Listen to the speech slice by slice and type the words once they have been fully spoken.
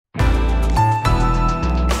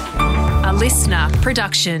listener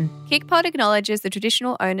production. KickPod acknowledges the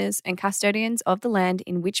traditional owners and custodians of the land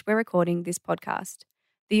in which we're recording this podcast,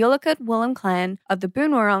 the Yulukit Woolam clan of the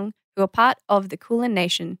Boonwurrung, who are part of the Kulin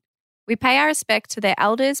Nation. We pay our respect to their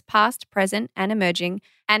elders past, present and emerging,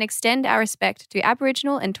 and extend our respect to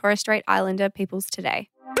Aboriginal and Torres Strait Islander peoples today.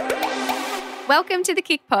 Welcome to the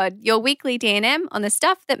KickPod, your weekly D&M on the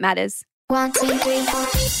stuff that matters. 1, 2, 3, 4.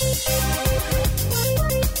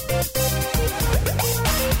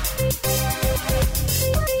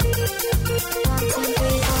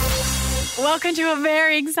 Welcome to a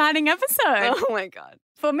very exciting episode. Oh my God.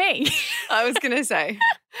 For me. I was going to say,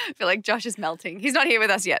 I feel like Josh is melting. He's not here with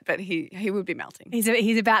us yet, but he would be melting.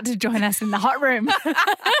 He's about to join us in the hot room.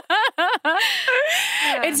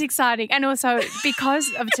 It's exciting. And also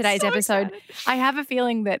because of today's episode, excited. I have a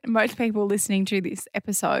feeling that most people listening to this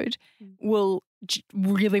episode will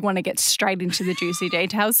really want to get straight into the juicy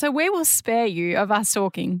details. So we will spare you of us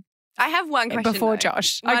talking. I have one question before though.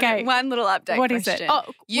 Josh. Okay, one little update. What is it? Oh,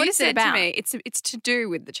 what is it about? To me, it's to do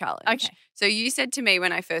with the challenge. Okay. So you said to me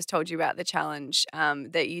when I first told you about the challenge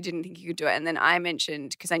that you didn't think you could do it, and then I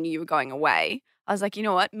mentioned because I knew you were going away. I was like, you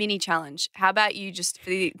know what, mini challenge. How about you just for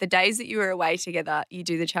the days that you were away together, you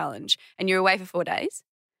do the challenge, and you're away for 4 days.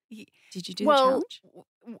 Did you do the challenge?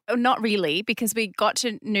 Not really, because we got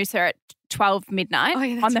to Noosa at 12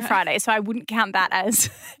 midnight on the Friday, so I wouldn't count that as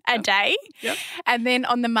a day. Yep. And then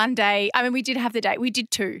on the Monday, we did have the day. We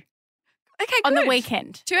did 2. Okay, on good. the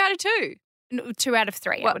weekend. 2 out of 2. No, 2 out of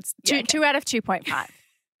 3. Well, 2 out of 2.5.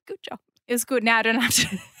 Good job. It was good. Now I don't have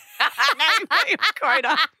to.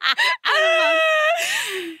 Quota.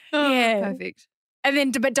 Yeah. Perfect. And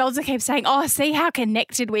then, but Dolza keeps saying, oh, see how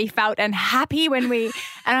connected we felt and happy when we,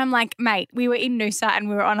 and I'm like, mate, we were in Noosa and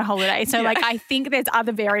we were on a holiday. So I think there's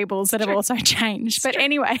other variables that have also changed. But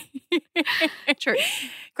anyway. True.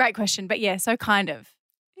 Great question. But yeah, so kind of.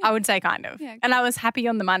 Yeah. I would say kind of. Yeah, and I was happy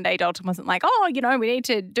on the Monday. Dalton wasn't like, oh, we need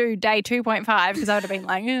to do day 2.5 because I would have been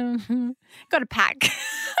like, got to pack.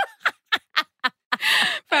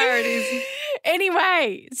 Priorities.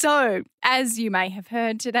 Anyway, so as you may have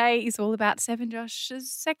heard, today is all about Steph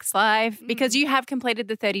Josh's sex life because you have completed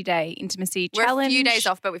the 30-day intimacy challenge. We're a few days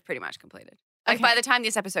off, but we've pretty much completed. By the time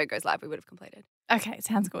this episode goes live, we would have completed. Okay,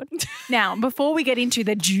 sounds good. Now, before we get into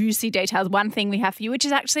the juicy details, one thing we have for you, which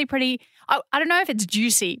is actually pretty, I don't know if it's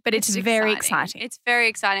juicy, but it's very exciting. It's very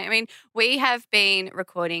exciting. I mean, we have been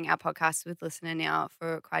recording our podcast with Listener now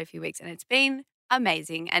for quite a few weeks, and it's been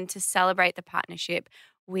amazing. And to celebrate the partnership,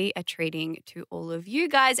 we are treating to all of you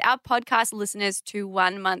guys, our podcast listeners, to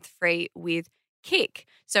 1 month free with Kick.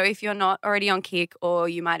 So if you're not already on Kick or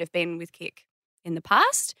you might have been with Kick in the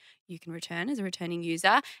past, you can return as a returning user.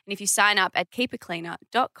 And if you sign up at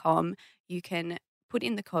keepitcleaner.com, you can put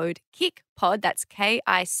in the code KICKPOD, that's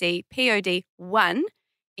KICPOD 1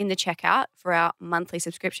 in the checkout for our monthly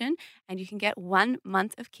subscription, and you can get 1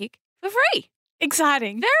 month of Kick for free.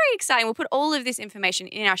 Exciting. Very exciting. We'll put all of this information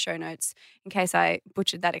in our show notes in case I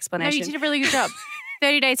butchered that explanation. No, you did a really good job.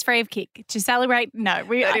 30 days free of Kick. To celebrate,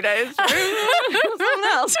 30 days free. Something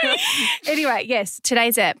else. Anyway, yes,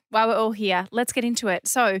 today's ep, while we're all here, let's get into it.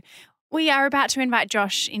 So we are about to invite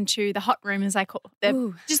Josh into the hot room, as I call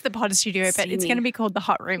it, just the pod studio, but it's going to be called the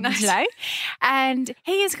hot room today. And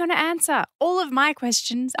he is going to answer all of my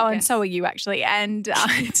questions. Oh, and so are you actually. And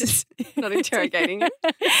just not interrogating you.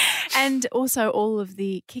 And also all of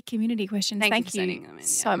the Kick community questions. Thank you for sending them in,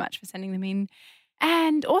 so much for sending them in.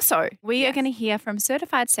 And also, we are going to hear from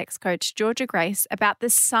certified sex coach Georgia Grace about the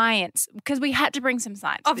science, because we had to bring some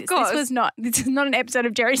science. Of course. This is not an episode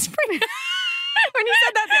of Jerry Springer. When you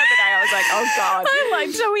said that the other day, I was like, oh,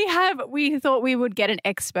 God. We thought we would get an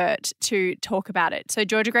expert to talk about it. So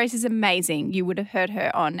Georgia Grace is amazing. You would have heard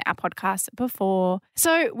her on our podcast before.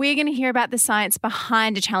 So we're going to hear about the science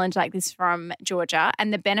behind a challenge like this from Georgia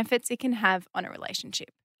and the benefits it can have on a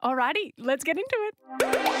relationship. Alrighty, let's get into it.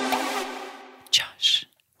 Josh,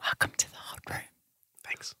 welcome to the hot room.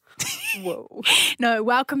 Thanks. Whoa. No,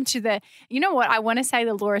 welcome to the, you know what, I want to say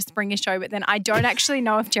the Laura Springer show, but then I don't actually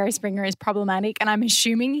know if Jerry Springer is problematic, and I'm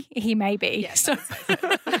assuming he may be. Yes, I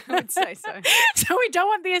would say so. So we don't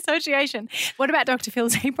want the association. What about Dr. Phil?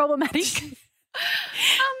 Is he problematic?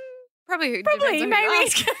 Probably,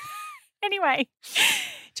 maybe. Anyway,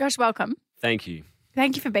 Josh, welcome. Thank you.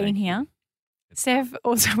 Thank you for being here. Steph,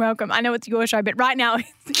 also welcome. I know it's your show, but right now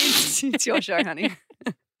it's your show, honey.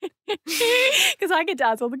 Because I get to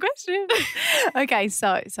ask all the questions. Okay,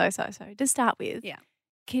 so to start with,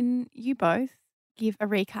 can you both give a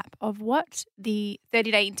recap of what the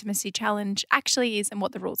 30-day intimacy challenge actually is and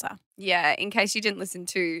what the rules are? Yeah, in case you didn't listen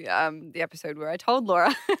to the episode where I told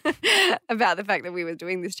Laura about the fact that we were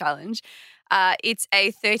doing this challenge, it's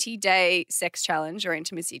a 30-day sex challenge or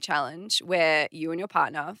intimacy challenge where you and your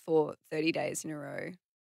partner for 30 days in a row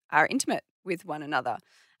are intimate with one another.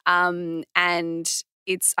 And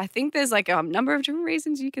I think there's like a number of different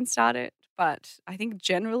reasons you can start it, but I think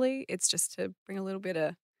generally it's just to bring a little bit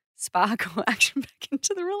of spark or action back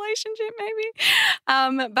into the relationship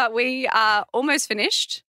maybe. But we are almost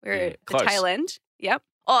finished. We're at the close. tail end. Yep.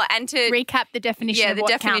 Oh, and to Recap the definition of the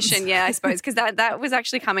what definition, counts. yeah, I suppose, because that was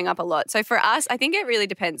actually coming up a lot. So for us, I think it really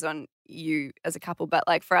depends on you as a couple, but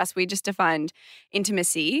like for us, we just defined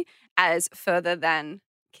intimacy as further than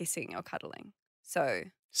kissing or cuddling. So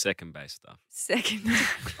Second base stuff. second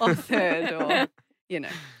or third or,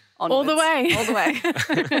 All the onwards. way. All the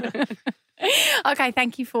way. Okay,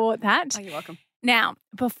 thank you for that. Oh, you're welcome. Now,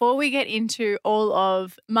 before we get into all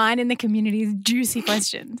of mine and the community's juicy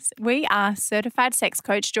questions, we asked certified sex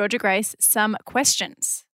coach Georgia Grace some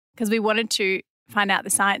questions because we wanted to find out the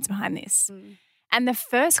science behind this. And the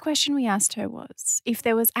first question we asked her was if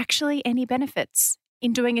there was actually any benefits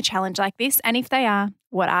in doing a challenge like this, and if they are,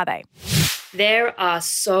 what are they? There are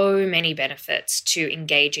so many benefits to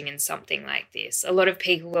engaging in something like this. A lot of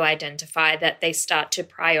people will identify that they start to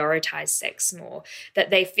prioritize sex more, that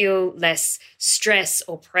they feel less stress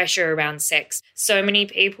or pressure around sex. So many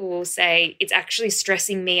people will say, it's actually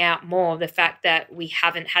stressing me out more, the fact that we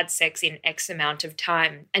haven't had sex in X amount of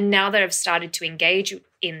time. And now that I've started to engage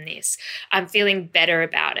in this, I'm feeling better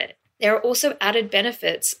about it. There are also added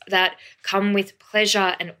benefits that come with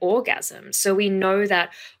pleasure and orgasm. So we know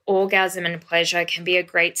that orgasm and pleasure can be a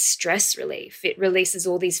great stress relief. It releases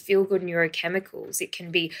all these feel-good neurochemicals. It can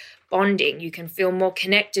be bonding. You can feel more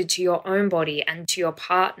connected to your own body and to your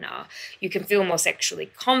partner. You can feel more sexually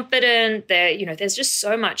confident. There's just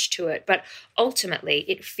so much to it. But ultimately,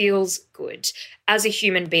 it feels good. As a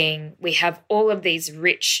human being, we have all of these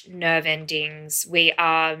rich nerve endings. We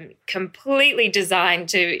are completely designed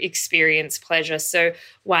to experience pleasure. So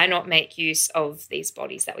why not make use of these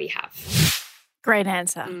bodies that we have? Great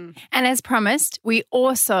answer. And as promised, we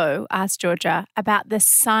also asked Georgia about the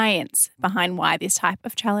science behind why this type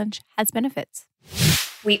of challenge has benefits.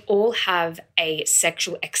 We all have a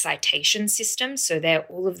sexual excitation system. So they're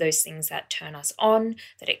all of those things that turn us on,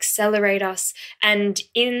 that accelerate us. And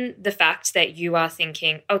in the fact that you are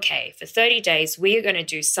thinking, okay, for 30 days, we are going to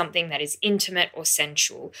do something that is intimate or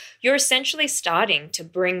sensual, you're essentially starting to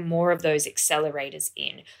bring more of those accelerators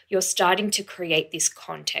in. You're starting to create this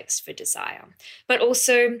context for desire. But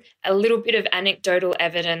also a little bit of anecdotal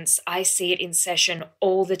evidence. I see it in session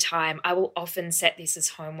all the time. I will often set this as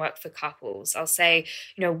homework for couples. I'll say,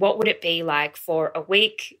 what would it be like for a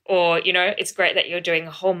week? Or, it's great that you're doing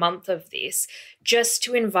a whole month of this, just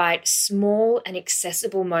to invite small and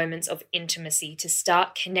accessible moments of intimacy to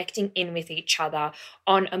start connecting in with each other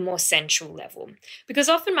on a more sensual level. Because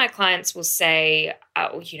often my clients will say,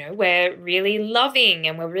 we're really loving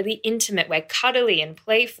and we're really intimate, we're cuddly and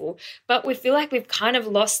playful, but we feel like we've kind of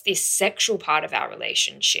lost this sexual part of our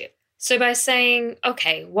relationship. So by saying,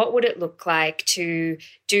 okay, what would it look like to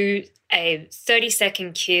do a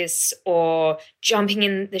 30-second kiss or jumping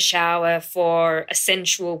in the shower for a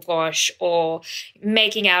sensual wash or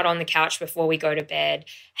making out on the couch before we go to bed?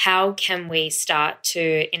 How can we start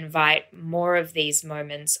to invite more of these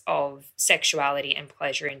moments of sexuality and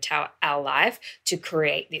pleasure into our life to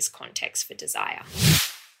create this context for desire?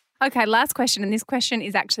 Okay, last question. And this question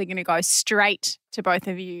is actually going to go straight to both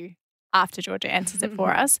of you after Georgia answers it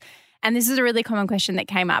for us. And this is a really common question that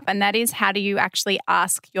came up, and that is, how do you actually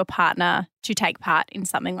ask your partner to take part in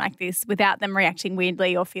something like this without them reacting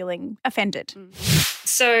weirdly or feeling offended?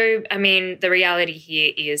 So, the reality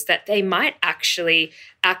here is that they might actually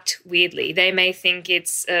act weirdly. They may think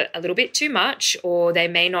it's a little bit too much, or they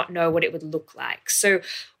may not know what it would look like. So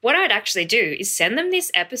what I'd actually do is send them this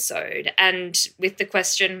episode and with the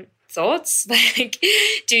question, thoughts? Like,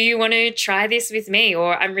 do you want to try this with me?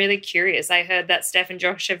 Or I'm really curious. I heard that Steph and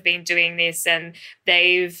Josh have been doing this and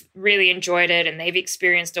they've really enjoyed it and they've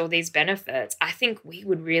experienced all these benefits. I think we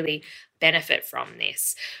would really benefit from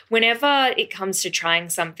this. Whenever it comes to trying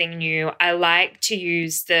something new, I like to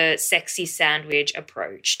use the sexy sandwich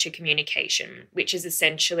approach to communication, which is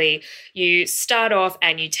essentially you start off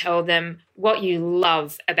and you tell them what you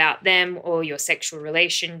love about them or your sexual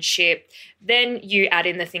relationship. Then you add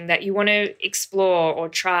in the thing that you want to explore or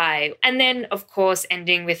try. And then, of course,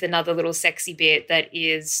 ending with another little sexy bit that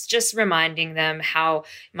is just reminding them how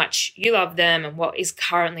much you love them and what is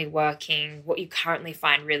currently working, what you currently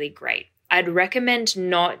find really great. I'd recommend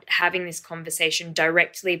not having this conversation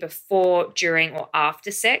directly before, during, or after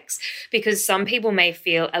sex because some people may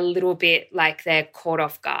feel a little bit like they're caught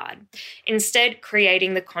off guard. Instead,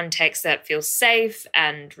 creating the context that feels safe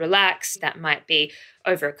and relaxed, that might be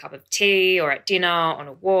over a cup of tea or at dinner, on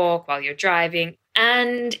a walk, while you're driving.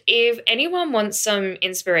 And if anyone wants some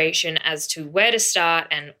inspiration as to where to start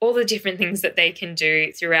and all the different things that they can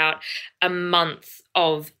do throughout a month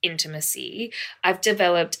of intimacy, I've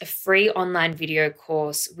developed a free online video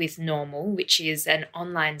course with Normal, which is an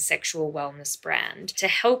online sexual wellness brand, to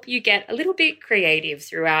help you get a little bit creative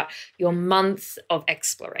throughout your month of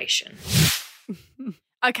exploration.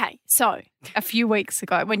 Okay, so a few weeks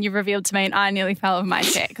ago when you revealed to me and I nearly fell off my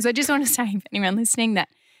chair, because I just want to say for anyone listening that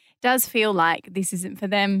does feel like this isn't for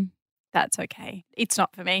them, that's okay. It's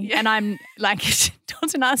not for me. Yeah. And I'm like,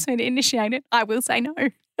 doesn't ask me to initiate it, I will say no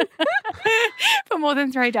for more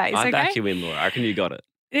than 3 days. I okay? back you in, Laura. I reckon you got it.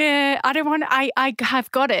 Yeah, I don't want. I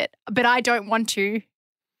have got it, but I don't want to.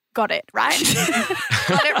 Got it right.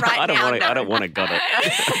 Got it right I don't now. want to. I don't want to got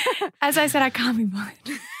it. As I said, I can't be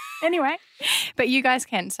bothered. Anyway, but you guys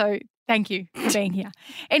can. So thank you for being here.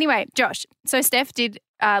 Anyway, Josh. So Steph did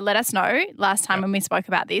let us know last time when we spoke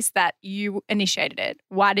about this that you initiated it.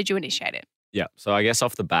 Why did you initiate it? Yeah. So I guess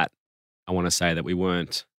off the bat, I want to say that we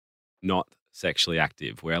weren't not sexually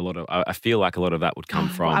active. Where I feel like a lot of that would come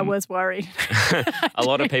from. I was worried. A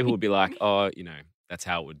lot of people would be like, oh, that's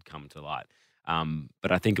how it would come to light.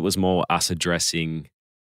 But I think it was more us addressing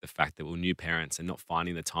the fact that we're new parents and not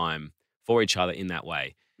finding the time for each other in that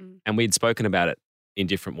way. And we'd spoken about it in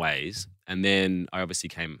different ways. And then I obviously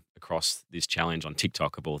came across this challenge on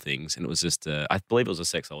TikTok of all things. And it was just, I believe it was a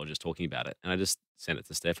sexologist talking about it. And I just sent it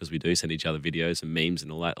to Steph, as we do, send each other videos and memes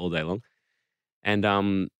and all that all day long. And I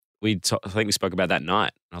think we spoke about that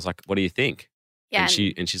night. And I was like, what do you think? Yeah.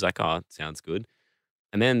 And she's like, oh, it sounds good.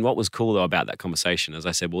 And then what was cool though about that conversation is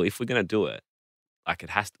I said, well, if we're going to do it, like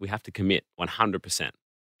we have to commit 100%.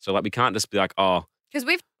 So like we can't just be like, oh. Because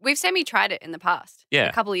we've semi-tried it in the past. Yeah.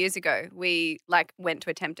 A couple of years ago, we went to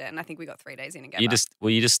attempt it and I think we got 3 days in and gave up.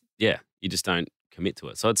 You just don't commit to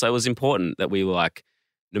it. So it was important that we were like,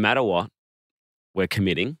 no matter what, we're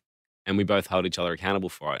committing and we both hold each other accountable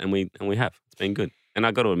for it. And we have. It's been good. And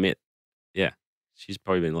I got to admit, yeah, she's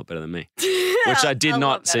probably been a lot better than me, which I did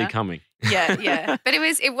not see coming. Yeah. But it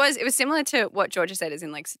was similar to what Georgia said, as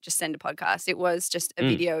in like just send a podcast. It was just a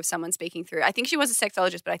video of someone speaking through. I think she was a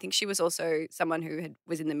sexologist, but I think she was also someone who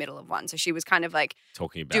was in the middle of one. So she was kind of like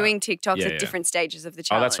talking about doing TikToks at different stages of the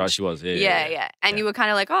challenge. Oh, that's right. She was. Yeah. And you were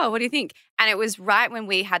kind of like, oh, what do you think? And it was right when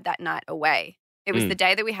we had that night away. It was the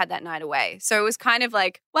day that we had that night away. So it was kind of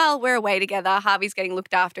like, well, we're away together. Harvey's getting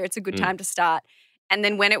looked after. It's a good time to start. And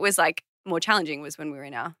then when it was like more challenging was when we were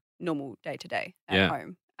in our normal day-to-day at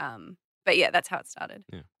home. But yeah, that's how it started.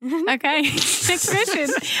 Yeah. Okay. Next question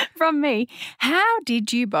from me. How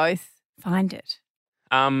did you both find it?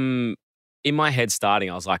 In my head starting,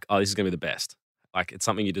 I was like, oh, this is going to be the best. Like it's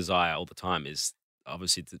something you desire all the time is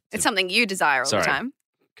obviously it's something you desire all the time.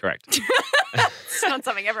 Correct. It's not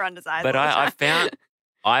something everyone desires. But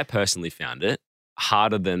I personally found it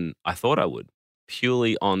harder than I thought I would,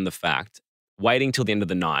 purely on the fact waiting till the end of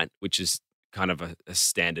the night, which is kind of a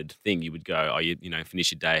standard thing. You would go, you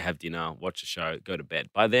finish your day, have dinner, watch a show, go to bed.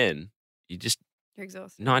 By then, you're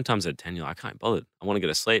exhausted. 9 times out of 10, you're like, I can't bother. I want to go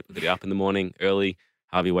to sleep. I've got to get up in the morning early.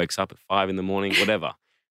 Harvey wakes up at 5 in the morning, whatever.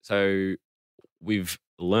 So we've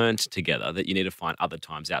learned together that you need to find other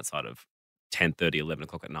times outside of 10:30, 11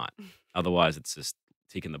 o'clock at night. Otherwise, it's just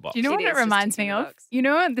ticking the box. Do you know what it reminds me of? You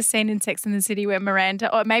know the scene in Sex and the City where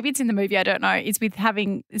Miranda, or maybe it's in the movie, I don't know, is with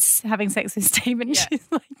having sex with Steve and she's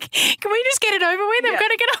like, can we just get it over with? I've got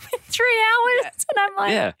to get up in 3 hours. Yeah. And I'm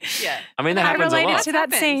like, yeah. I mean, that happens a lot. To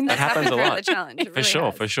that scene. That happens a lot. The challenge.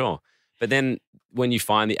 For sure. But then when you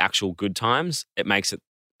find the actual good times, it makes it,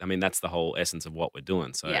 I mean, that's the whole essence of what we're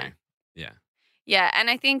doing. So, yeah. Yeah, and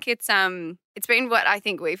I think it's been what I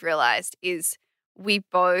think we've realized is we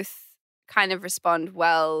both kind of respond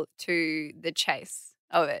well to the chase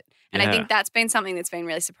of it. And I think that's been something that's been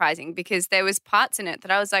really surprising because there was parts in it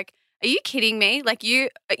that I was like, are you kidding me? Like you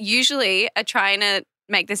usually are trying to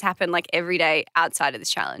make this happen like every day outside of this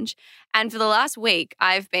challenge. And for the last week,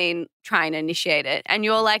 I've been trying to initiate it and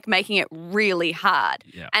you're like making it really hard.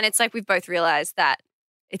 Yeah. And it's like we've both realized that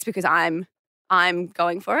it's because I'm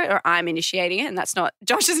going for it or I'm initiating it and that's not,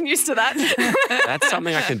 Josh isn't used to that. That's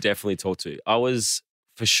something I can definitely talk to.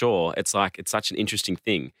 For sure, it's like, it's such an interesting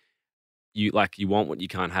thing. You want what you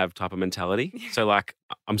can't have type of mentality. So like,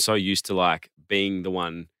 I'm so used to like being the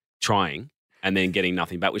one trying and then getting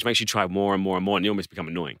nothing back, which makes you try more and more and more and you almost become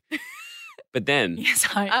annoying. But then Yes,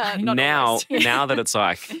 not now always. now that it's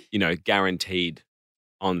like, guaranteed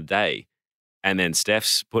on the day, and then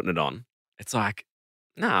Steph's putting it on, it's like,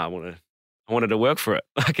 nah, I wanted to work for it.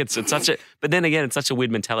 Like it's such a, but then again, it's such a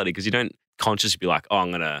weird mentality because you don't consciously be like, oh, I'm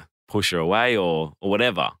going to push her away or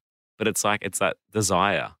whatever. But it's like, it's that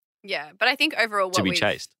desire Yeah, but I think overall what to be we've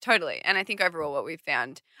chased. Totally. And I think overall what we've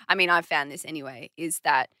found, I mean, I've found this anyway, is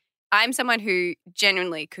that I'm someone who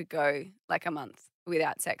genuinely could go like a month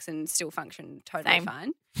without sex and still function totally Same.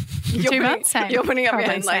 fine. 2 months, same. You're putting up your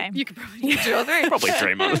Probably hand like same. you could probably do 2 or 3. Probably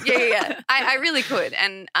 3 months. Yeah. I really could.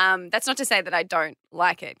 And that's not to say that I don't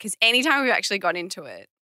like it, because anytime we've actually got into it,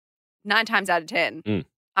 9 times out of 10,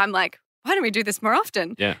 I'm like, why don't we do this more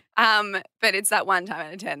often? Yeah. But it's that 1 time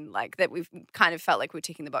out of 10, like that we've kind of felt like we're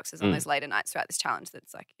ticking the boxes on those later nights throughout this challenge.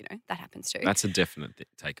 That's like, that happens too. That's a definite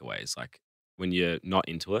takeaway. Is like when you're not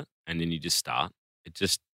into it and then you just start, it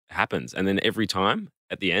just happens. And then every time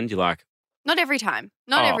at the end, you're like, Not every time.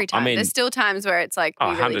 Not every time. mean- There's still times where it's like we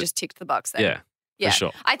really 100 just ticked the box there. yeah, for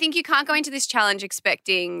sure. I think you can't go into this challenge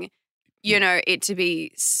expecting, it to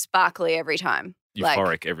be sparkly every time.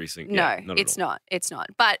 Euphoric every single. No, Yeah, not at it's all. not. It's not.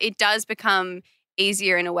 But it does become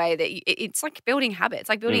easier in a way that it's like building habits,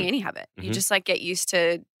 like building any habit. You Mhm. just like get used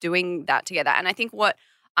to doing that together. And I think what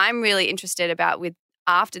I'm really interested about with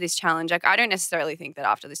after this challenge, like I don't necessarily think that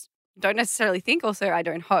after this, also I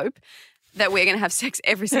don't hope that we're going to have sex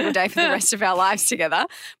every single day for the rest of our lives together.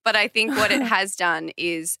 But I think what it has done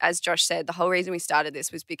is, as Josh said, the whole reason we started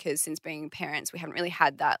this was because since being parents, we haven't really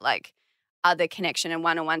had that like other connection and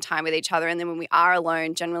one-on-one time with each other. And then when we are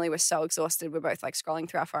alone, generally we're so exhausted, we're both like scrolling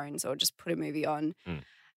through our phones or just put a movie on.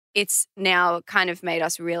 It's now kind of made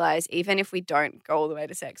us realize, even if we don't go all the way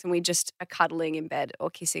to sex and we just are cuddling in bed or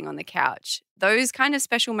kissing on the couch, those kind of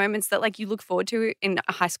special moments that like you look forward to in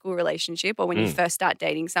a high school relationship or when you first start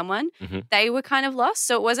dating someone, they were kind of lost.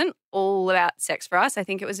 So it wasn't all about sex for us. I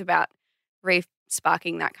think it was about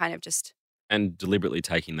re-sparking that kind of just. And deliberately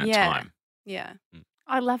taking that Yeah. time. Yeah.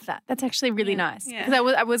 I love that. That's actually really Yeah, nice. yeah.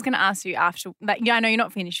 Because I was going to ask you after, like, I know you're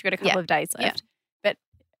not finished. You've got a couple of days left. But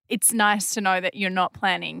it's nice to know that you're not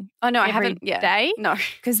planning Oh, no, I every haven't. Yeah. day. No.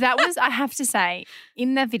 Because that was, I have to say,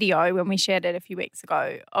 in the video when we shared it a few weeks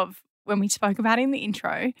ago of when we spoke about it in the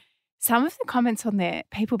intro, some of the comments on there,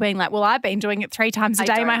 people being like, well, I've been doing it 3 times a I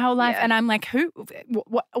day my don't, who life. yeah. And I'm like, who 3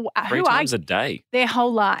 are times a day. their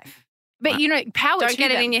whole life? But, power Don't to get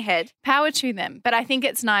them. it in your head. Power to them. But I think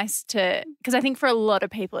it's nice to, because I think for a lot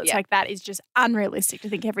of people, it's Yeah. like that is just unrealistic to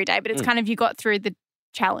think every day. But it's kind of, you got through the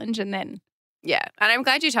challenge and then. Yeah. And I'm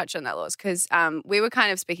glad you touched on that, Laws, because we were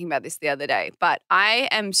kind of speaking about this the other day. But I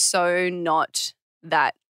am so not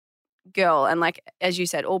that girl. And like, as you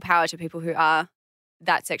said, all power to people who are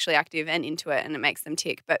that sexually active and into it and it makes them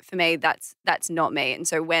tick. But for me, that's not me. And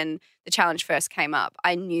so when the challenge first came up,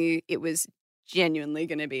 I knew it was genuinely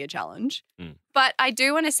going to be a challenge. But I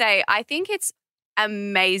do want to say, I think it's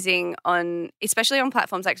amazing especially on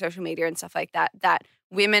platforms like social media and stuff like that, that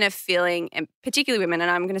women are feeling, and particularly women, and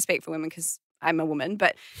I'm going to speak for women because I'm a woman,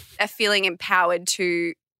 but are feeling empowered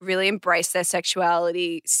to really embrace their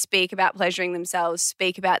sexuality, speak about pleasuring themselves,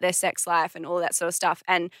 speak about their sex life and all that sort of stuff,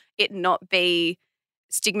 and it not be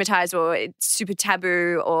stigmatized or it's super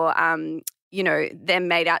taboo or they're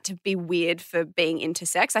made out to be weird for being into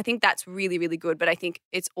sex. I think that's really, really good. But I think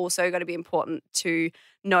it's also got to be important to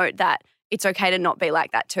note that it's okay to not be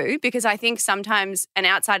like that too. Because I think sometimes, and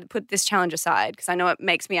outside, put this challenge aside, because I know it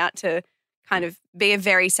makes me out to kind of be a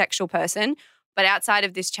very sexual person. But outside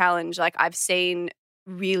of this challenge, like I've seen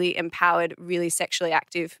really empowered, really sexually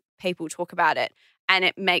active people talk about it. And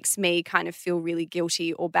it makes me kind of feel really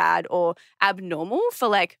guilty or bad or abnormal for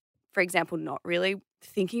like, for example, not really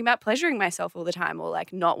thinking about pleasuring myself all the time or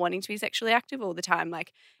like not wanting to be sexually active all the time.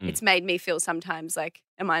 Like it's made me feel sometimes like,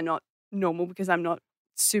 am I not normal because I'm not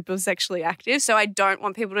super sexually active? So I don't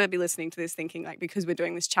want people to be listening to this thinking like because we're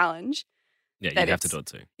doing this challenge. Yeah, that you have to it's- do it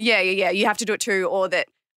too. Yeah. You have to do it too, or that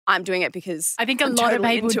I'm doing it because I think a I'm lot totally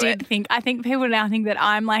of people into did it. think, I think people now think that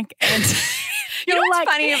I'm like, You know you're what's like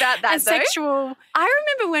funny about that a though? sexual, I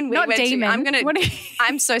remember when we not went demon. to, What are you-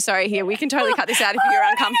 I'm so sorry here. We can totally cut this out if you're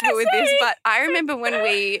uncomfortable with this. But I remember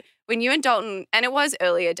when you and Dalton, and it was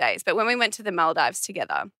earlier days, but when we went to the Maldives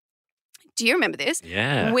together, do you remember this?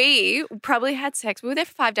 Yeah. We probably had sex. We were there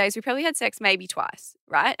for 5 days. We probably had sex maybe twice,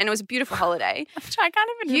 right? And it was a beautiful holiday. I can't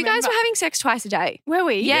even You guys remember. were having sex twice a day. Were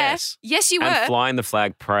we? Yeah. Yes. Yes, you were. And flying the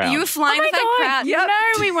flag proud. You were flying Oh my the flag God.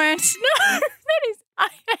 proud. No, we weren't. No, that is.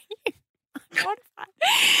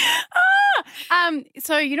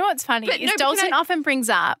 So you know what's funny But is no, but Dalton can I- often brings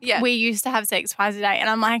up Yeah. we used to have sex twice a day, and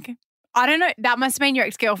I'm like, I don't know. That must have been your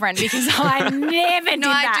ex-girlfriend because I never did No,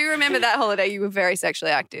 that. I do remember that holiday. You were very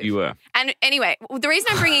sexually active. You were. And anyway, the reason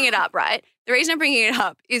I'm bringing it up, right? The reason I'm bringing it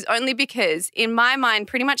up is only because in my mind,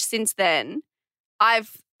 pretty much since then,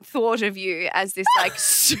 I've thought of you as this like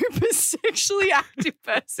super sexually active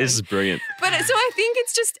person. This is brilliant. But so I think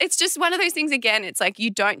it's just one of those things again. It's like you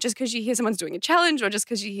don't just because you hear someone's doing a challenge or just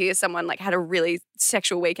because you hear someone like had a really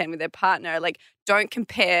sexual weekend with their partner, like don't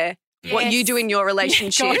compare what you do in your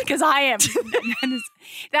relationship. Because I am.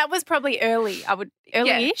 That was probably early.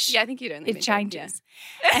 Early-ish. Yeah, I think you'd only It been changes.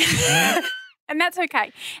 And that's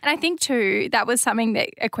okay. And I think too, that was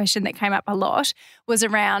a question that came up a lot was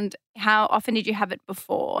around how often did you have it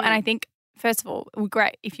before? And I think, first of all,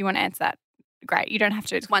 great. If you want to answer that, great. You don't have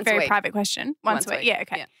to. It's a Once a very week. private question. Once a week. Yeah,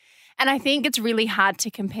 okay. Yeah. And I think it's really hard to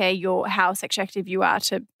compare how sexually active you are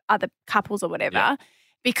to other couples or whatever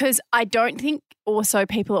because I don't think also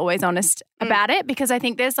people are always honest about it because I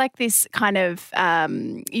think there's like this kind of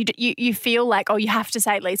you feel like, oh, you have to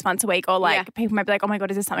say at least once a week or like people might be like, oh my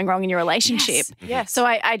God, is there something wrong in your relationship? Yes. So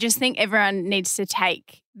I just think everyone needs to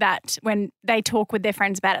take that when they talk with their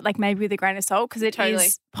friends about it, like maybe with a grain of salt because it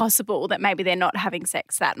is possible that maybe they're not having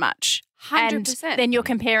sex that much. 100%. And then you're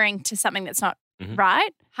comparing to something that's not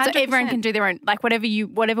right. 100%. So everyone can do their own, like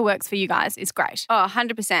whatever works for you guys is great. Oh,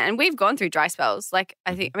 100%. And we've gone through dry spells. Like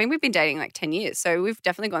I mean, we've been dating like 10 years. So we've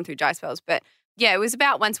definitely gone through dry spells. But yeah, it was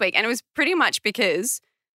about once a week. And it was pretty much because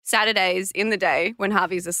Saturdays in the day when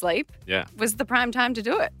Harvey's asleep was the prime time to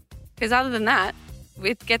do it. Because other than that,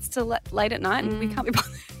 it gets to late at night and we can't be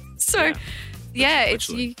bothered. So it's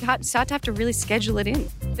you start to have to really schedule it in,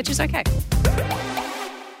 which is okay.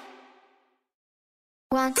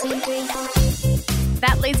 1, 2, 3, 4.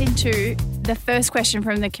 That leads into the first question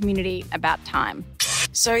from the community about time.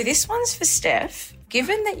 So this one's for Steph.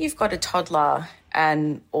 Given that you've got a toddler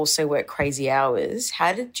and also work crazy hours,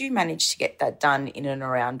 how did you manage to get that done in and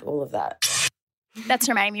around all of that? That's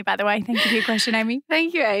from Amy, by the way. Thank you for your question, Amy.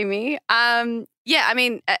 Thank you, Amy. Yeah, I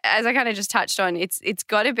mean, as I kind of just touched on, it's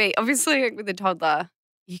got to be, obviously with the toddler,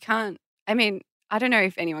 you can't, I mean, I don't know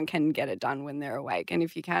if anyone can get it done when they're awake. And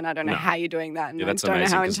if you can, I don't know how you're doing that. And I that's don't know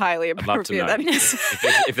amazing, how 'cause entirely I'd love to appropriate know. that is.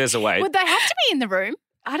 If there's a way. Would they have to be in the room?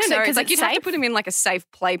 I don't So- know. 'cause Like it's you'd have to safe? put them in like a safe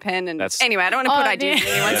playpen. And That's- anyway, I don't want to put Oh, ideas in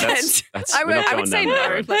yeah. anyone's that's, head. that's, I we're not would going say down no. that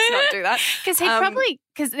road. Let's not do that. Because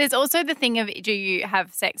because there's also the thing of, do you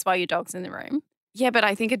have sex while your dog's in the room? Yeah, but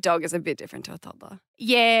I think a dog is a bit different to a toddler.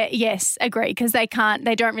 Yeah, yes, agree. Because they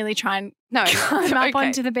don't really try and No, climb up okay.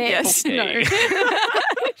 onto the bed. Yes, Okay. no. And they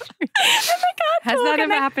can't Has talk that and ever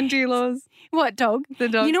they- happened to you, Laws? What dog? The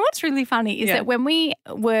dog. You know what's really funny is Yeah. that when we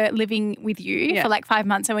were living with you Yeah. for like 5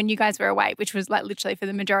 months, so when you guys were away, which was like literally for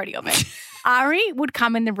the majority of it, Ari would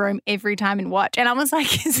come in the room every time and watch. And I was like,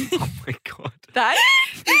 Oh my God.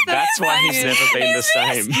 That's why he's never been the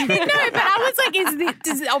same. no, but I was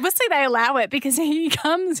like, obviously they allow it because he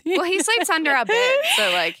comes in. Well, he sleeps under our bed,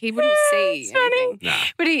 so like he wouldn't see It's funny. anything. Nah.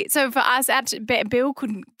 But so for us, Bill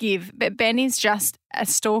couldn't give, but Ben is just a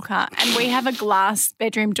stalker, and we have a glass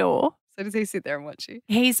bedroom door. So does he sit there and watch you?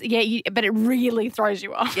 But it really throws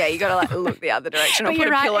you off. Yeah, you got to like look the other direction or But put you're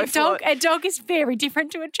a right, pillow a float. dog is very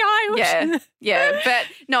different to a child. Yeah, yeah, but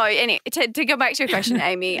no. To go back to your question,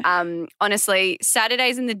 Amy. Honestly,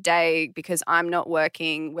 Saturdays in the day because I'm not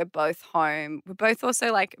working. We're both home. We're both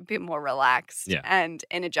also like a bit more relaxed and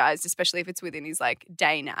energized, especially if it's within his like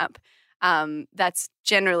day nap. That's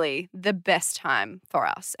generally the best time for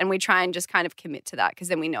us, and we try and just kind of commit to that because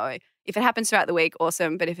then we know if it happens throughout the week,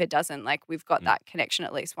 awesome. But if it doesn't, like we've got that connection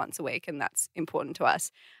at least once a week, and that's important to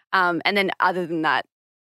us. And then other than that,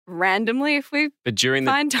 randomly, if we But during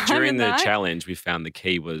find time the at night. challenge, we found the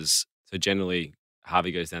key was, so generally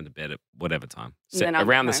Harvey goes down to bed at whatever time. And So then I'm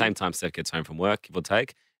around the home. same time Steph gets home from work, give or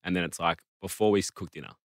take. And then it's like before we cook dinner.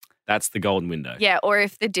 That's the golden window. Yeah, or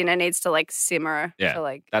if the dinner needs to like simmer Yeah, for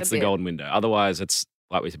like That's a the bit. golden window. Otherwise, it's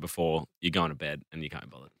like we said before, you're going to bed and you can't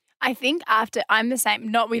bother. I think after I'm the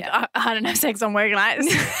same. Not with I don't have sex on work nights.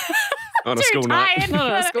 On a Too school night. tired. Not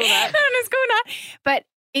on a school night. Not on a school night. But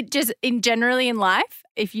it just generally in life,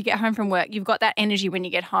 if you get home from work, you've got that energy when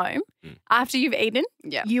you get home. After you've eaten,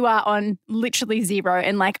 Yeah. you are on literally zero,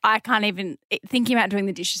 and like I can't even thinking about doing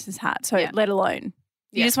the dishes is hard. So let alone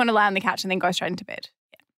you Yeah. just want to lie on the couch and then go straight into bed.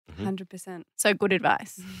 100%. So good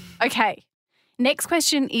advice. Okay. Next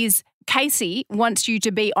question is Casey wants you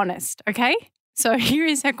to be honest. Okay. So here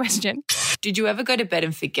is her question. Did you ever go to bed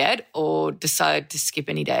and forget or decide to skip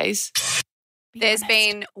any days? There's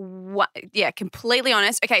been completely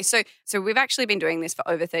honest. Okay, so we've actually been doing this for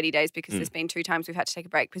over 30 days because there's been 2 times we've had to take a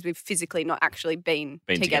break because we've physically not actually been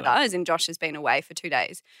together, as in Josh has been away for 2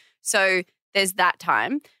 days. So there's that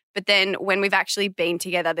time. But then when we've actually been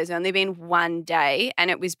together, there's only been one day,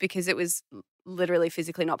 and it was because it was literally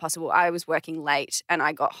physically not possible. I was working late and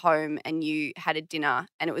I got home and you had a dinner,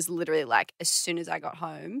 and it was literally like as soon as I got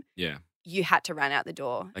home, Yeah. you had to run out the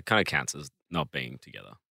door. That kind of counts as not being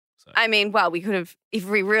together. So. I mean, well, we could have, if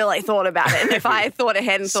we really thought about it, and if I thought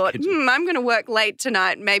ahead and thought, I'm going to work late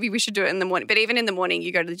tonight, maybe we should do it in the morning. But even in the morning,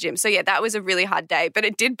 you go to the gym. So yeah, that was a really hard day, but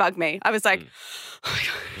it did bug me. I was like, oh my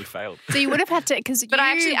God. We failed. So you would have had to, because But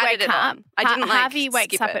I actually added it on. I didn't like Harvey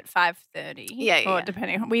wakes skip up it. at 5:30. Yeah, Or yeah.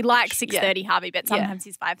 depending on, we like 6:30 Harvey, but Yeah. sometimes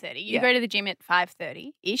he's 5:30. You Yeah. go to the gym at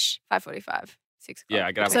 5:30-ish. 5:45, 6 o'clock. Yeah,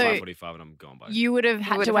 I get up at So 5:45 and I'm gone by. You would have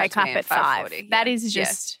had would to have wake had up to be at at 5. 5:40, That yeah. is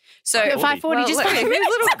just So 5:40. 5:40. Just look, put these it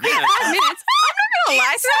little 5 minutes. I'm not going to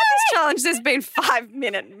lie. Throughout this challenge, there's been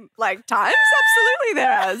 5-minute times. Absolutely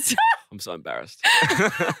there has. I'm so embarrassed.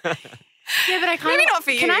 Yeah, but I can't. Maybe not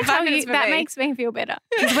for you. Can I 5 tell you, minutes for that me. makes me feel better.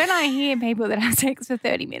 Because when I hear people that have sex for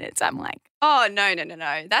 30 minutes, I'm like, Oh, no.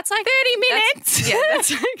 That's like 30 that's- minutes? Yeah,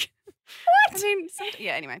 that's like. What? I mean,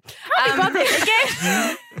 yeah, anyway. Can't be bothered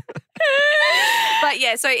again. But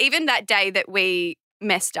yeah, so even that day that we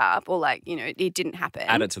messed up or it didn't happen.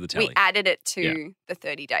 Add it to the tally. We added it to the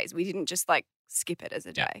 30 days. We didn't just skip it as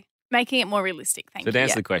a Yeah. day. Making it more realistic, thank So you. to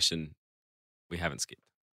answer the question, we haven't skipped.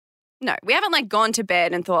 No, we haven't gone to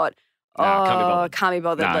bed and thought, Nah, can't be bothered. can't be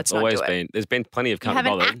bothered. No, Let's it's not always do it. been. There's been plenty of You can't be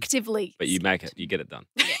haven't bothered, actively. but you make it. You get it done.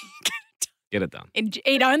 Yeah. Get it done.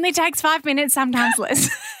 It only takes 5 minutes, sometimes less.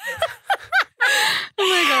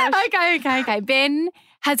 Oh my gosh. Okay. Ben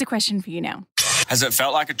has a question for you now. Has it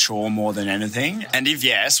felt like a chore more than anything? And if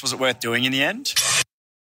yes, was it worth doing in the end?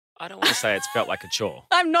 I don't want to say it's felt like a chore.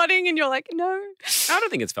 I'm nodding and you're like, no. I don't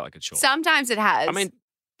think it's felt like a chore. Sometimes it has. I mean,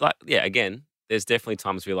 again, there's definitely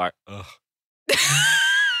times where you're like, ugh.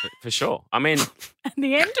 For sure. I mean, At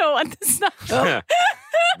the end or at the start?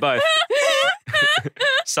 both.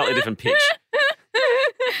 Slightly different pitch.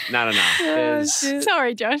 No.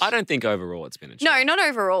 Sorry, Josh. I don't think overall it's been a chore. No, not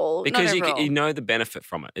overall. Because not you overall. know the benefit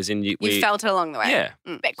from it. As in, You felt it along the way. Yeah.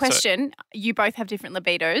 But question, you both have different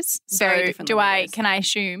libidos. So Very different libidos. can I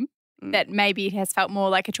assume that maybe it has felt more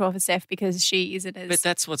like a chore for Steph because she isn't as... But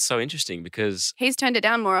that's what's so interesting because He's turned it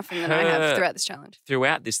down more often than I have Her- throughout this challenge.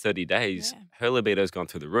 throughout this 30 days, Yeah. her libido's gone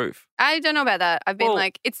through the roof. I don't know about that. I've been Well-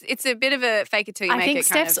 it's a bit of a fake it till you I make think it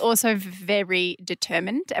kind Steph's of. also very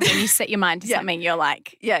determined. And when you set your mind to Yeah. something, you're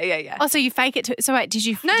like... Yeah. Oh, so you fake it too. So wait, did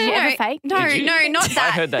you No, ever fake? No, Did you? no, not that. I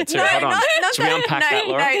heard that too. No, Hold on. not Should we that. unpack no, that,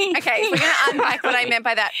 Laura? No. Okay, if we're going to unpack what I meant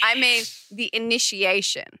by that, I mean the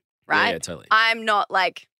initiation, right? Yeah, totally. I'm not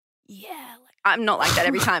like, I'm not like that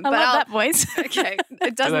every time. I but love I'll- that voice. Okay,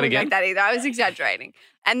 it doesn't that look again. like that either. I was exaggerating.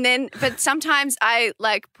 And then, but sometimes I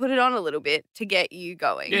put it on a little bit to get you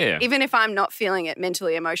going. Yeah. Even if I'm not feeling it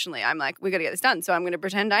mentally, emotionally, I'm like, we got to get this done. So I'm going to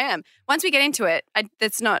pretend I am. Once we get into it,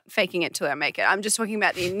 that's not faking it till I make it. I'm just talking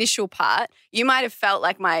about the initial part. You might have felt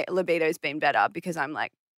like my libido's been better because I'm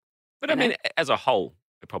like, But I mean, as a whole,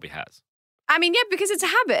 it probably has. I mean, yeah, because it's a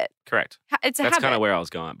habit. Correct. It's a That's habit. kind of where I was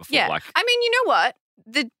going before. Yeah. Like, I mean, you know what?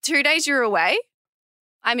 The 2 days you were away,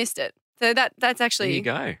 I missed it. So that's there actually, you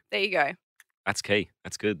go. there you go. That's key.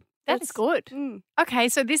 That's good. That's good. Mm. Okay,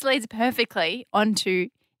 so this leads perfectly onto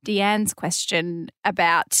Deanne's question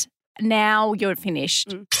about now you're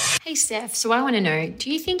finished. Hey, Steph. So I want to know,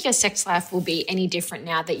 do you think your sex life will be any different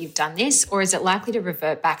now that you've done this, or is it likely to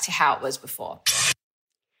revert back to how it was before?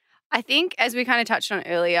 I think, as we kind of touched on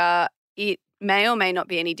earlier, it may or may not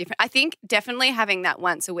be any different. I think definitely having that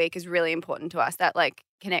once a week is really important to us. That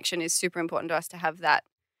connection is super important to us to have that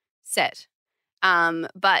set.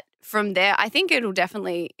 But from there, I think it'll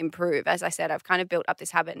definitely improve. As I said, I've kind of built up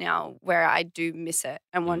this habit now where I do miss it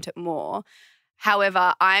and want it more.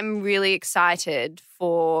 However, I'm really excited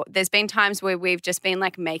there's been times where we've just been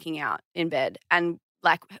making out in bed and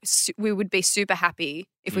we would be super happy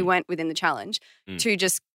if we went within the challenge to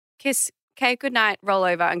just kiss, okay, good night, roll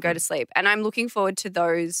over and go to sleep. And I'm looking forward to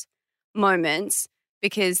those moments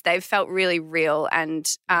because they've felt really real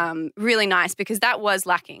and really nice because that was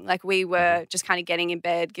lacking. We were just kind of getting in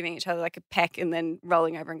bed, giving each other a peck and then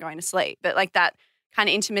rolling over and going to sleep. But that kind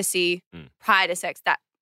of intimacy prior to sex, that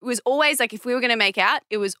was always if we were going to make out,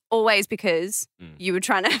 it was always because you were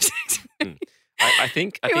trying to have sex. I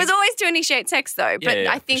think It was always to initiate sex though. But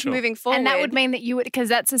Yeah, I think for sure. moving forward. And that would mean that you would, because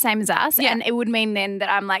that's the same as us. Yeah. And it would mean then that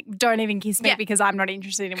I'm like, don't even kiss me Yeah. because I'm not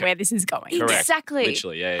interested in where this is going. Correct. Exactly.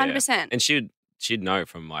 Literally, yeah. 100%. And she'd know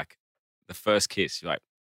from the first kiss, you're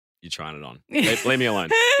trying it on. Leave me alone.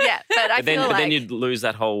 Yeah, but I feel But then you'd lose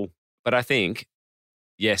that whole. But I think,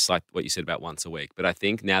 yes, like what you said about once a week. But I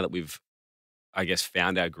think now that we've, I guess,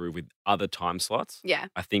 found our groove with other time slots, yeah.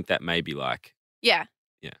 I think that may be Yeah.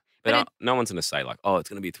 Yeah. But no one's going to say like, oh, it's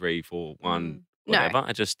going to be 3, 4, 1, whatever.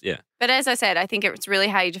 I just, But as I said, I think it's really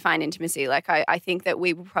how you define intimacy. Like I think that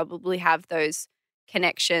we will probably have those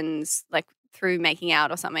connections like through making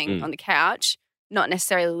out or something on the couch, not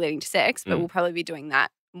necessarily leading to sex, but we'll probably be doing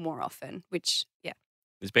that more often, which,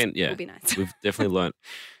 it's been, will be nice. We've definitely learnt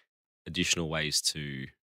additional ways to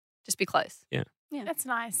just be close. Yeah. That's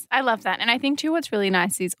nice. I love that. And I think too what's really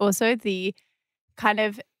nice is also the kind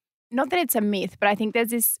of, not that it's a myth, but I think there's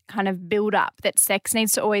this kind of build up that sex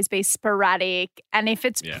needs to always be sporadic. And if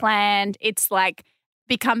it's planned, it's like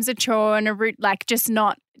becomes a chore and a route, like just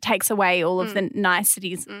not takes away all of the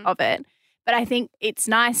niceties of it. But I think it's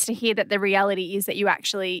nice to hear that the reality is that you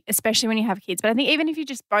actually, especially when you have kids, but I think even if you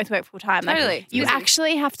just both work full time, like you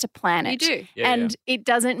actually have to plan it. You do. And it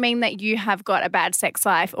doesn't mean that you have got a bad sex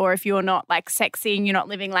life, or if you're not like sexy and you're not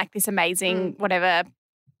living like this amazing, whatever,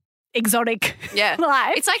 exotic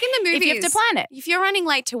life. It's like in the movies. If you have to plan it. If you're running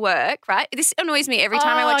late to work, right? This annoys me every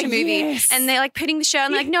time I watch a movie and they're like putting the show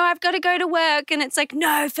on like, no, I've got to go to work. And it's like,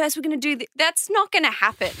 no, first we're going to do this. That's not going to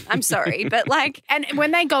happen. I'm sorry. But like. And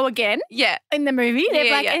when they go again in the movie, they're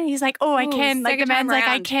like, and he's like, oh, I can. Like the man's like,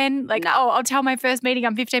 I can. Like, I'll tell my first meeting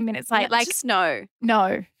I'm 15 minutes late. Like, just no.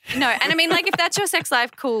 No. No. And I mean, like if that's your sex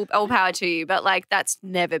life, cool, all power to you. But like that's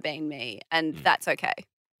never been me and that's okay.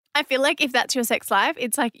 I feel like if that's your sex life,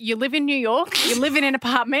 it's like you live in New York, you live in an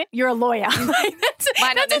apartment, you're a lawyer. Like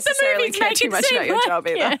might not necessarily care too much about your job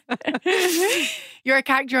either. Yeah. You're a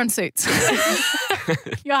character on Suits.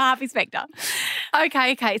 You're Harvey Specter.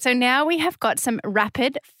 Okay. So now we have got some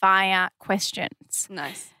rapid fire questions.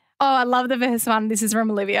 Nice. Oh, I love the first one. This is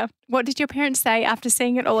from Olivia. What did your parents say after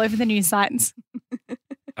seeing it all over the news sites?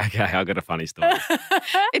 Okay, I got a funny story.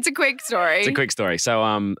 It's a quick story.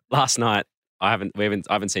 So last night, I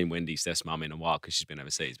haven't seen Wendy, Steph's mum, in a while because she's been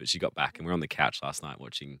overseas, but she got back and we're on the couch last night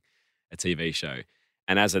watching a TV show.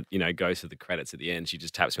 And as it, goes to the credits at the end, she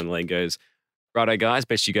just taps me on the leg and goes, righto guys,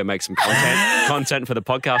 best you go make some content for the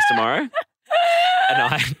podcast tomorrow.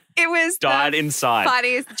 And it was died inside.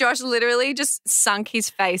 Funniest. Josh literally just sunk his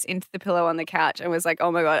face into the pillow on the couch and was like,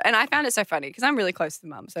 oh my God. And I found it so funny because I'm really close to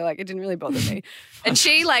mum. So like it didn't really bother me. And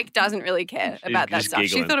she like doesn't really care about that stuff.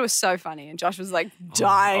 Giggling. She thought it was so funny. And Josh was like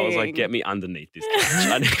dying. I was like, get me underneath this couch.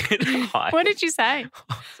 I need to hide. What did you say?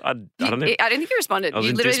 I don't know. I don't think you responded.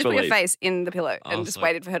 You literally just put your face in the pillow and just like,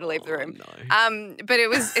 waited for her to leave the room. No. But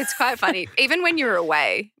it's quite funny. Even when you were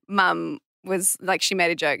away, mum was like, she made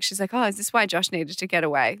a joke. She's like, oh, is this why Josh needed to get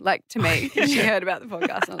away? Like to me, because she heard about the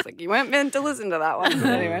podcast. And I was like, you weren't meant to listen to that one. But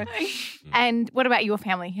anyway. And what about your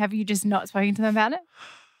family? Have you just not spoken to them about it?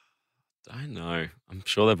 I don't know. I'm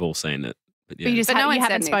sure they've all seen it. But yeah. But you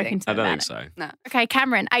haven't spoken to them I don't about think it. so. No. Okay,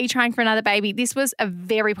 Cameron, are you trying for another baby? This was a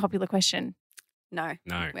very popular question. No.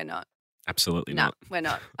 No. We're not. Absolutely No, not. we're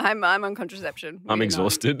not. I'm on contraception. I'm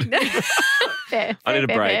exhausted. Fair, I need a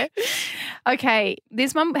break. Fair. Okay,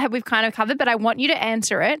 this one we've kind of covered, but I want you to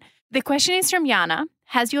answer it. The question is from Yana.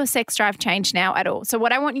 Has your sex drive changed now at all? So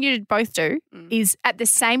what I want you to both do is at the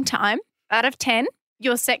same time, out of 10,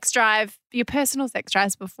 your sex drive, your personal sex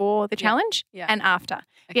drives before the challenge and after.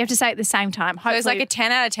 Okay. You have to say at the same time. So it's like a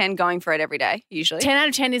 10 out of 10 going for it every day, usually. 10 out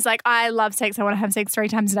of 10 is like, I love sex. I want to have sex 3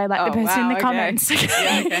 times a day, like the person in the comments.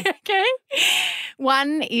 Yeah, okay.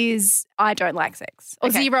 1 is I don't like sex. Or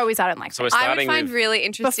 0 is I don't like So we're sex. starting I would find with really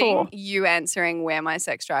interesting before. you answering where my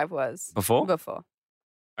sex drive was. Before? Before.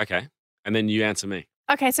 Okay. And then you answer me.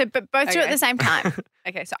 Okay, so but both do it at the same time.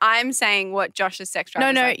 Okay, so I'm saying what Josh's sex drive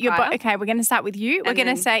was like you're prior. okay, we're going to start with you. We're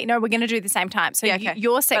going to say, we're going to do it at the same time. So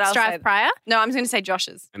your sex I'll drive say- prior. No, I'm going to say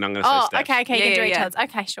Josh's. And I'm going to say Steph's. Okay, you can do each other's.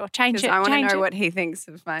 Okay, sure. Change it. I want to change know it. what he thinks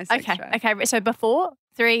of my sex drive. Okay. So before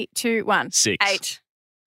 3, 2, 1. 6. 8.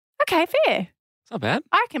 Okay, fair. It's not bad.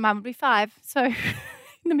 I reckon mine would be 5. So in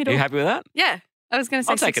the Are middle. you happy with that? Yeah, I was going to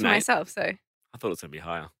say I'll 6 take for an 8. myself. So I thought it was going to be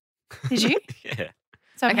higher. Did you? Yeah.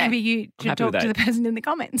 So Okay. maybe you I'm should happy talk with to the that. person in the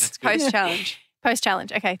comments. post challenge. Post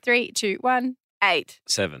challenge. Okay, 3, 2, 1. 8.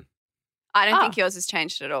 7. I don't Oh. think yours has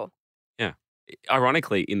changed at all.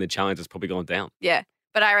 Ironically, in the challenge, it's probably gone down. Yeah,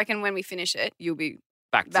 but I reckon when we finish it, you'll be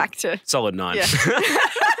Back to. solid 9. Yeah.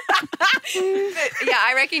 Yeah,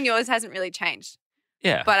 I reckon yours hasn't really changed,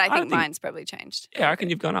 Yeah. but I don't think mine's probably changed. Yeah, I reckon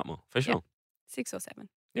you've gone up more, for sure. 6 or 7.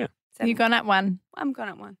 Yeah. 7. You've gone at 1. I'm gone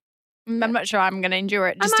at 1. I'm not sure I'm going to endure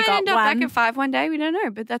it just I to might go end up up 1. back at 5 one day. We don't know,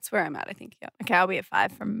 but that's where I'm at. I think. Yeah. Okay, I'll be at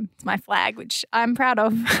 5 from my flag, which I'm proud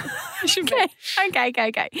of.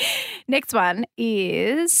 Okay. Next one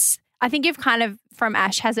is, I think you've kind of, from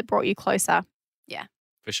Ash, has it brought you closer?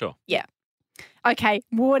 For sure. Okay,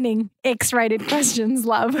 warning, X-rated questions,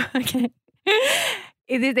 love. Okay.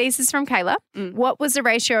 This is from Kayla. What was the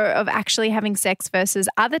ratio of actually having sex versus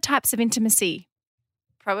other types of intimacy?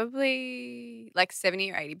 probably like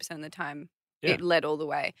 70 or 80% of the time Yeah. it led all the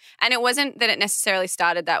way. And it wasn't that it necessarily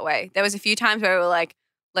started that way. There was a few times where we were like,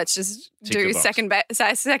 let's just Tick the do box. second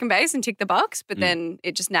base and tick the box. But Mm. then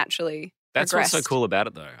it just naturally That's progressed. what's so cool about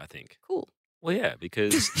it, though, I think. Cool. Well, yeah,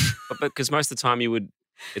 because because most of the time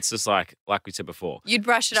it's just like we said before, You'd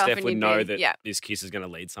brush it off Steph and would you'd know be, that yeah. this kiss is going to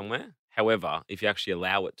lead somewhere. However, if you actually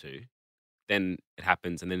allow it to, then it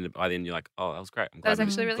happens, and then by then you're like, oh, that was great. I'm That was glad,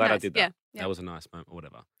 actually really glad nice. I did that. Yeah. Yeah. That was a nice moment or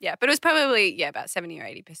whatever. Yeah, but it was probably, about 70 or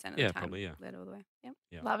 80% of the Yeah, time. probably, yeah. Led all the way. Yep.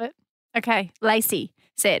 Yeah. Love it. Okay. Lacey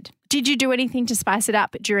said, did you do anything to spice it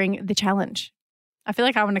up during the challenge? I feel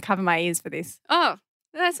like I want to cover my ears for this. Oh,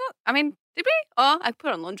 that's not, I mean, did we? Oh, I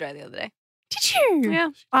put on lingerie the other day. Did you? Yeah.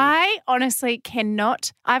 I honestly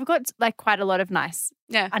cannot. I've got like quite a lot of nice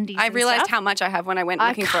Yeah. undies. I and realized stuff. how much I have when I went I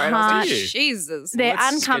looking for it. I was like, can't. Jesus. They're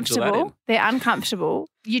Let's schedule that uncomfortable. in. They're uncomfortable.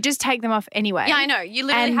 You just take them off anyway. Yeah, I know. You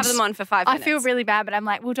literally And have them on for 5 I minutes. feel really bad, but I'm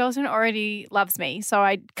like, well, Dalton already loves me, so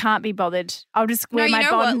I can't be bothered. I'll just No, wear you my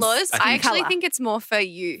know what, bonds. Loz? in I actually colour. think it's more for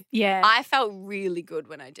you. Yeah. I felt really good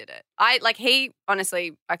when I did it.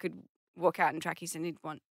 Honestly, I could walk out in trackies and he'd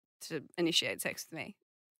want to initiate sex with me.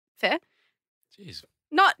 Fair? Jeez.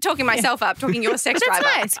 Not talking myself up, talking your sex But that's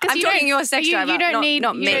driver. nice, 'cause I'm you talking don't- your sex driver. You don't not, need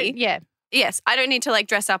not you me. don't- Yeah. Yes, I don't need to like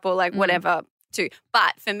dress up or like Mm. whatever to.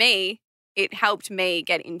 But for me, it helped me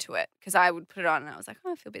get into it because I would put it on and I was like,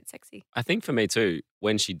 oh, I feel a bit sexy. I think for me too,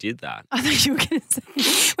 when she did that, I thought you were going to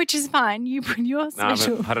say, which is fine. You bring your no,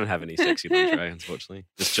 special. I don't have any sexy lingerie, unfortunately.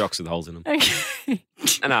 Just jocks with holes in them. Okay.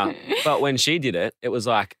 No, but when she did it, it was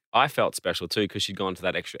like I felt special too because she'd gone to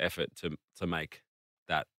that extra effort to make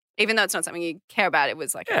that. Even though it's not something you care about, it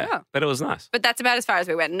was like, Yeah, oh. but it was nice. But that's about as far as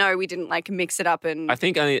we went. No, we didn't like mix it up and I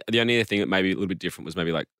think the only other thing that maybe a little bit different was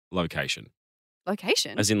maybe like location,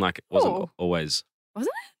 location. as in like it wasn't Oh. always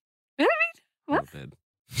Wasn't it? What on the bed.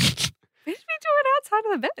 What did we do it outside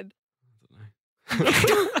of the bed?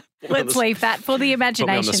 Let's leave that for the me on the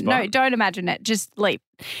imagination. No, spot. don't imagine it. Just leave.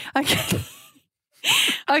 Okay.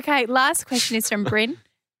 Okay. Last question is from Bryn.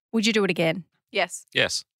 Would you do it again? Yes.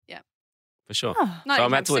 Yes. Yeah. For sure. Oh, Not So I'm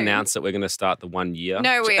anytime about to soon. announce that we're going to start the 1 year.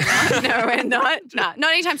 No, we're not. No, we're not. Nah,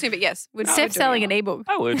 not anytime soon, but yes. We're Steph's selling an ebook.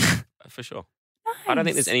 I would, for sure. I don't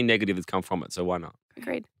think there's Nice. any negative that's come from it, so why not?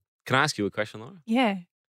 Agreed. Can I ask you a question, Laura? Yeah.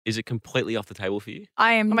 Is it completely off the table for you?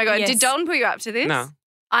 I am. Oh my God. yes. Did Dalton put you up to this? No.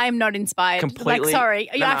 I am not inspired. Completely- Like, sorry.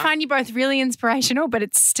 No, I no. find you both really inspirational, but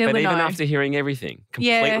it's still But a even no. after hearing everything,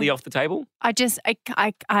 Yeah. completely off the table? I'm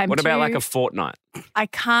What about like too- a fortnight? I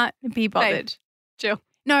can't be bothered. Jill.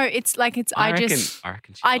 No, it's like I reckon, just I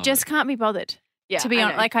reckon she'd I love just it. can't be bothered. Yeah. To be I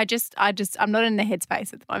honest, know. like I'm not in the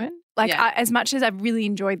headspace at the moment. Like Yeah. as much as I've really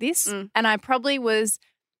enjoyed this, Mm. and I probably was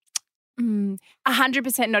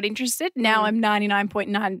 100% not interested. Now I'm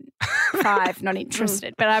 99.95 not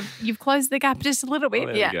interested. But you've closed the gap just a little Oh, bit.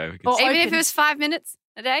 there Yeah. we go. We can Or see. Even if open. it was 5 minutes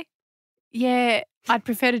a day? Yeah, I'd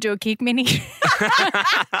prefer to do a kick mini.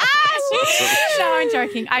 No, I'm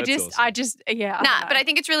joking. I That's just, yeah. Nah, but I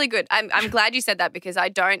think it's really good. I'm glad you said that because I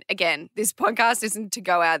don't, again, this podcast isn't to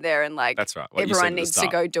go out there and like That's right. What you said everyone at the needs to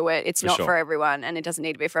start. go do it. It's For not sure. for everyone and it doesn't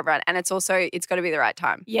need to be for everyone. And it's also, it's got to be the right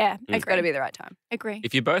time. yeah, It's got to be the right time. agree.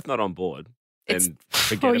 If you're both not on board, It's- then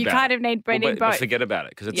forget Well, about you it. kind of need Well, both. but forget about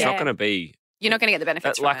it because it's Yeah. not going to be. You're not going to get the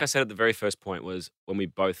benefits from Like it. I said at the very first point was when we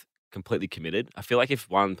both completely committed. I feel like if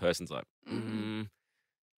one person's like,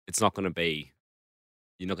 it's not going to be,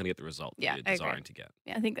 you're not going to get the result that Yeah, you're I agree. desiring to get.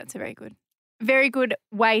 Yeah, I think that's a very good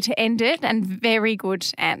way to end it and very good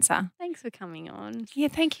answer. Thanks for coming on. Yeah,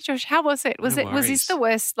 thank you, Josh. How was it? Was No was this the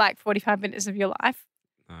worst like 45 minutes of your life?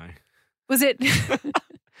 No. Was it?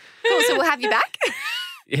 Cool, so we'll have you back.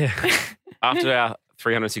 Yeah. After our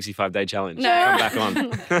 365-day challenge, No. come back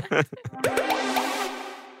on.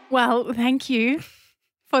 Well, thank you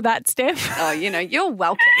for that, Steph. Oh, you're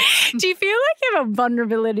welcome. Do you feel like you have a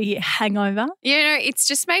vulnerability hangover? It's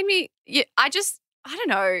just made me, I don't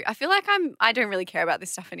know. I feel like I don't really care about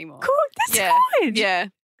this stuff anymore. Good. That's Yeah. good. Yeah.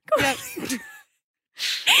 Good.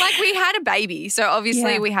 Like we had a baby, so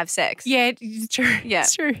obviously Yeah. we have sex. Yeah, it's true. Yeah.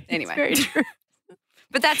 It's true. Anyway. It's very true.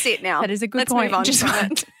 But that's it now. That is a good Let's point. move on Just from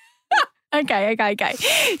want- it. Okay.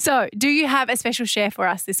 So, do you have a special share for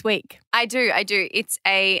us this week? I do. It's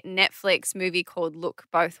a Netflix movie called Look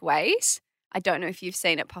Both Ways. I don't know if you've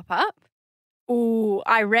seen it pop up. Oh,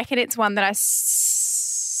 I reckon it's one that I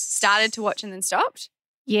Started to watch and then stopped.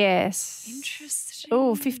 Yes. Interesting.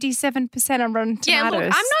 Oh, 57% on Rotten Tomatoes. Yeah, look, I'm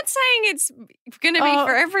not saying it's going to be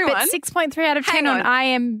for everyone. But 6.3 out of 10 Hang on on.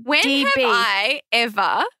 IMDb. When have I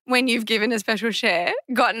ever, when you've given a special share,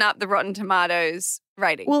 gotten up the Rotten Tomatoes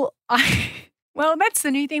rating? Well, Well, that's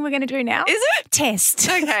the new thing we're going to do now. Is it? Test.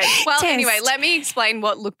 Okay. Well, Test. anyway, let me explain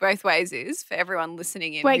what Look Both Ways is for everyone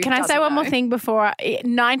listening in. Wait, who can I say doesn't one more know. thing before?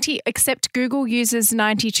 Except Google users,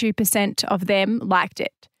 92% of them liked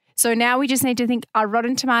it. So now we just need to think, are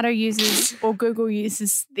Rotten Tomato users or Google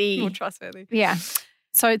users More trustworthy. Yeah.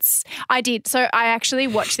 So I did. So I actually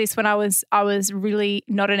watched this when I was really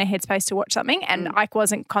not in a headspace to watch something and I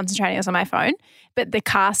wasn't concentrating. I was on my phone. But the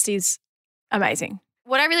cast is amazing.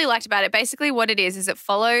 What I really liked about it, basically what it is it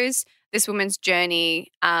follows this woman's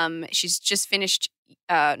journey. She's just finished,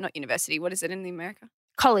 not university, what is it in America?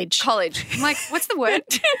 College. I'm like, what's the word?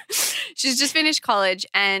 She's just finished college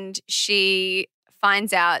and she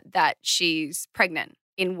finds out that she's pregnant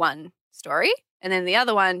in one story. And then the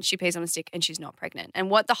other one, she pees on a stick and she's not pregnant. And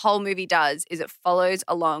what the whole movie does is it follows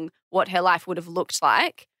along what her life would have looked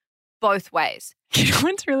like both ways. You know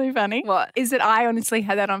what's really funny? What? Is that I honestly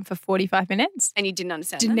had that on for 45 minutes. And you didn't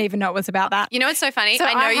understand Didn't that? even know it was about that. You know what's so funny? So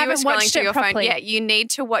I know I you were haven't scrolling watched through it your phone. properly. Yeah, you need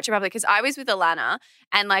to watch it properly because I was with Alana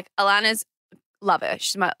and like Alana's love her.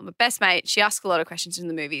 She's my best mate. She asks a lot of questions in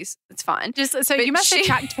the movies. It's fine. So But you must she-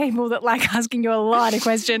 attract people that like asking you a lot of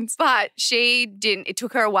questions. But she didn't. It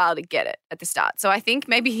took her a while to get it at the start. So I think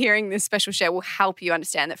maybe hearing this special share will help you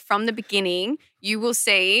understand that from the beginning, you will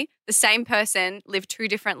see the same person live two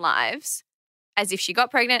different lives as if she got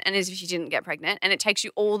pregnant and as if she didn't get pregnant. And it takes you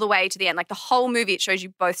all the way to the end. Like the whole movie, it shows you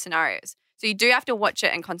both scenarios. So you do have to watch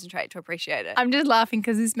it and concentrate to appreciate it. I'm just laughing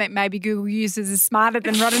because this maybe Google users is smarter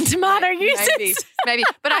than Rotten Tomato users. Maybe.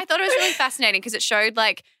 But I thought it was really fascinating because it showed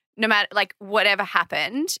like no matter like whatever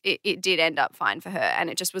happened, it did end up fine for her. And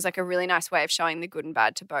it just was like a really nice way of showing the good and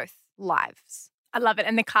bad to both lives. I love it.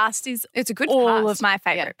 And the cast is It's a good all cast. of my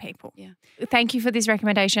favourite people. Yeah. Thank you for this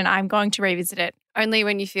recommendation. I'm going to revisit it. Only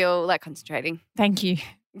when you feel like concentrating. Thank you.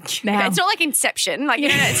 Now. It's not like Inception. Like, you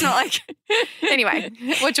know, it's not like. Anyway,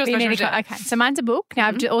 what's your We need special to share? okay, so mine's a book. Now,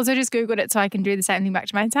 I've also just Googled it so I can do the same thing back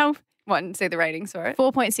to myself. What, and see the ratings for it?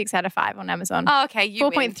 4.6 out of 5 on Amazon. Oh, okay. You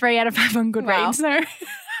win. 4.3 out of 5 on Goodreads. Wow.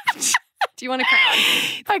 So. Do you want a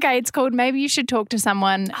crown? Okay, it's called Maybe You Should Talk to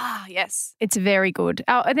Someone. Ah, yes. It's very good.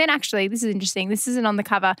 Oh, and then actually, this is interesting. This isn't on the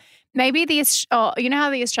cover. Maybe you know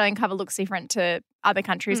how the Australian cover looks different to other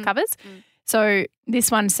countries' covers? So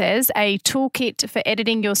this one says, a toolkit for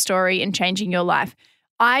editing your story and changing your life.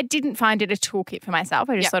 I didn't find it a toolkit for myself.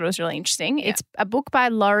 I just thought it was really interesting. Yeah. It's a book by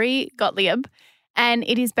Laurie Gottlieb, and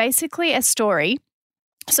it is basically a story.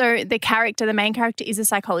 So the main character is a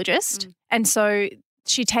psychologist. And so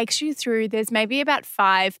she takes you through, there's maybe about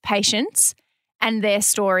 5 patients and their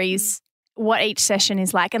stories, what each session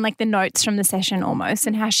is like, and like the notes from the session almost,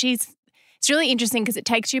 and how it's really interesting because it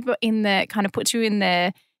takes you puts you in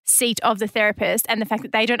the seat of the therapist and the fact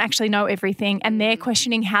that they don't actually know everything and they're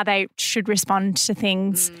questioning how they should respond to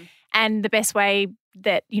things and the best way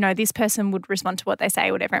that, you know, this person would respond to what they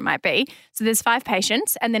say, whatever it might be. So there's 5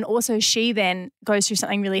 patients, and then also she then goes through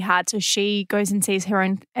something really hard. So she goes and sees her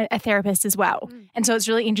own a therapist as well. And so it's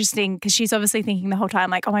really interesting because she's obviously thinking the whole time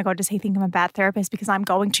like, oh my God, does he think I'm a bad therapist because I'm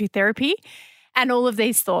going to therapy? And all of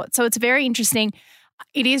these thoughts. So it's very interesting.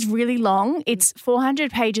 It is really long. It's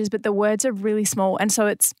 400 pages, but the words are really small. And so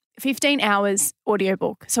it's 15 hours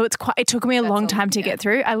audiobook. So it took me a long time to get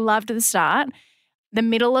through. I loved the start. The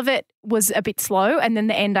middle of it was a bit slow, and then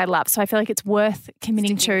the end I loved. So I feel like it's worth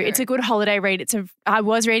committing to. It's a good holiday read. I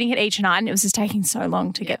was reading it each night and it was just taking so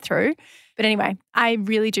long to get through. But anyway, I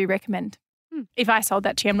really do recommend. If I sold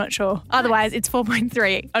that to you, I'm not sure. Otherwise, it's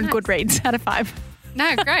 4.3 on Goodreads out of 5.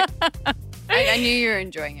 No, great. I knew you were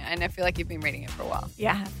enjoying it, and I feel like you've been reading it for a while.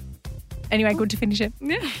 Yeah. Anyway, good to finish it.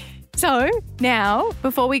 Yeah. So now,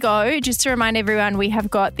 before we go, just to remind everyone, we have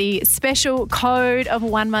got the special code of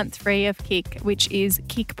 1 month free of Kick, which is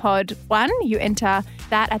KickPod1. You enter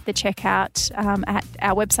that at the checkout at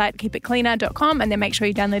our website, keepitcleaner.com, and then make sure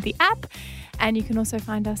you download the app. And you can also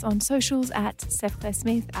find us on socials at Steph Claire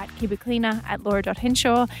Smith, at Keep It Cleaner, at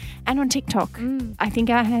Laura.Henshaw, and on TikTok. I think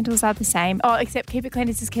our handles are the same. Oh, except Keep It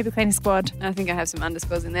Cleaner is Keep It Cleaner Squad. I think I have some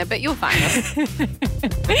underscores in there, but you'll find us.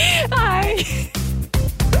 Bye.